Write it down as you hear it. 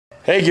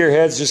Hey,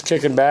 Gearheads, just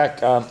kicking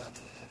back.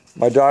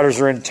 My daughters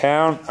are in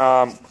town.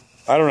 I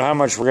don't know how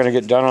much we're going to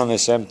get done on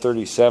this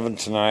M37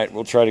 tonight.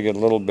 We'll try to get a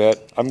little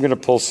bit. I'm going to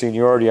pull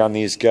seniority on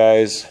these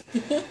guys.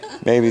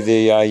 Maybe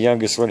the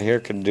youngest one here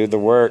can do the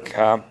work.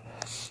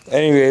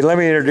 Anyway, let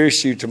me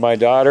introduce you to my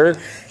daughter,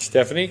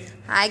 Stephanie.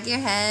 Hi,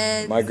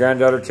 Gearheads. My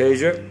granddaughter,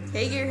 Tasia.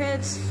 Hey,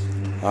 Gearheads.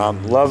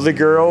 Lovely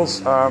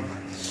girls.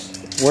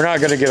 We're not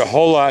going to get a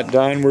whole lot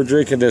done. We're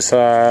drinking this,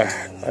 I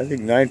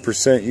think,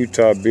 9%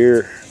 Utah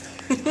beer.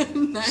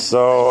 Nice.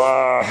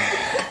 So,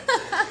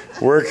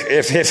 work,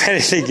 if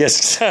anything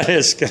gets done,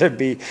 it's going to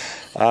be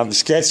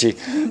sketchy.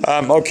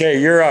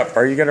 Okay, you're up.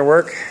 Are you going to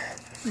work?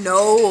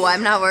 No,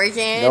 I'm not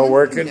working. No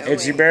working? No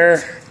Itchy way.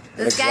 Bear?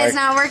 This guy's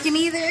not working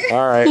either.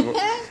 All right.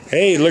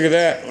 Hey, look at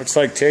that. Looks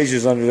like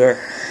Tasia's under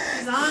there.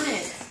 He's on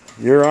it.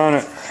 You're on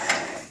it.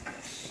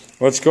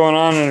 What's going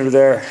on under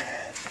there?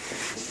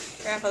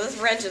 Grandpa, this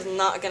wrench is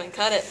not going to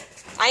cut it.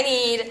 I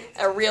need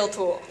a real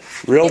tool.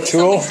 Real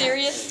tool? Something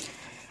serious?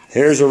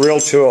 Here's a real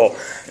tool.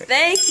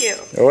 Thank you.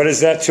 What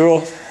is that tool?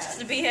 It's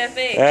the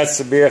BFH. That's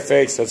the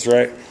BFH, that's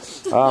right.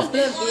 The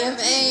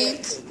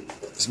BFH.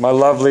 It's my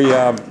lovely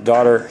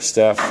daughter,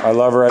 Steph. I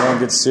love her. I don't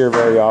get to see her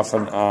very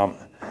often.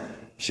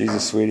 She's a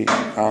sweetie.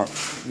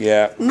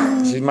 Yeah,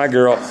 she's my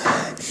girl.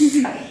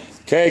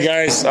 Okay,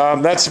 guys,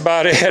 that's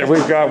about it.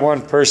 We've got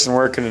one person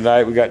working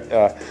tonight. We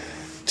got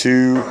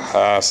two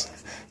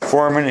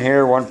foremen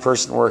here, one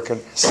person working.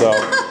 So,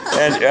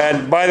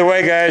 and by the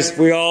way, guys,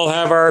 we all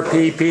have our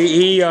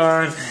PPE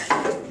on.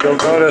 You'll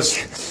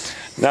notice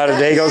not a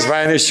day goes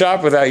by in this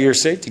shop without your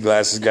safety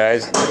glasses,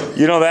 guys.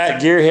 You know that,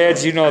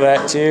 Gearheads. You know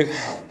that too.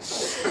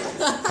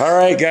 All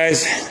right,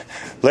 guys.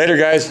 Later,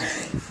 guys.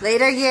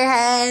 Later,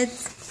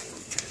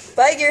 Gearheads.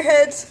 Bye,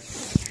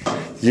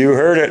 Gearheads. You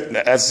heard it.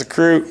 That's the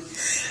crew.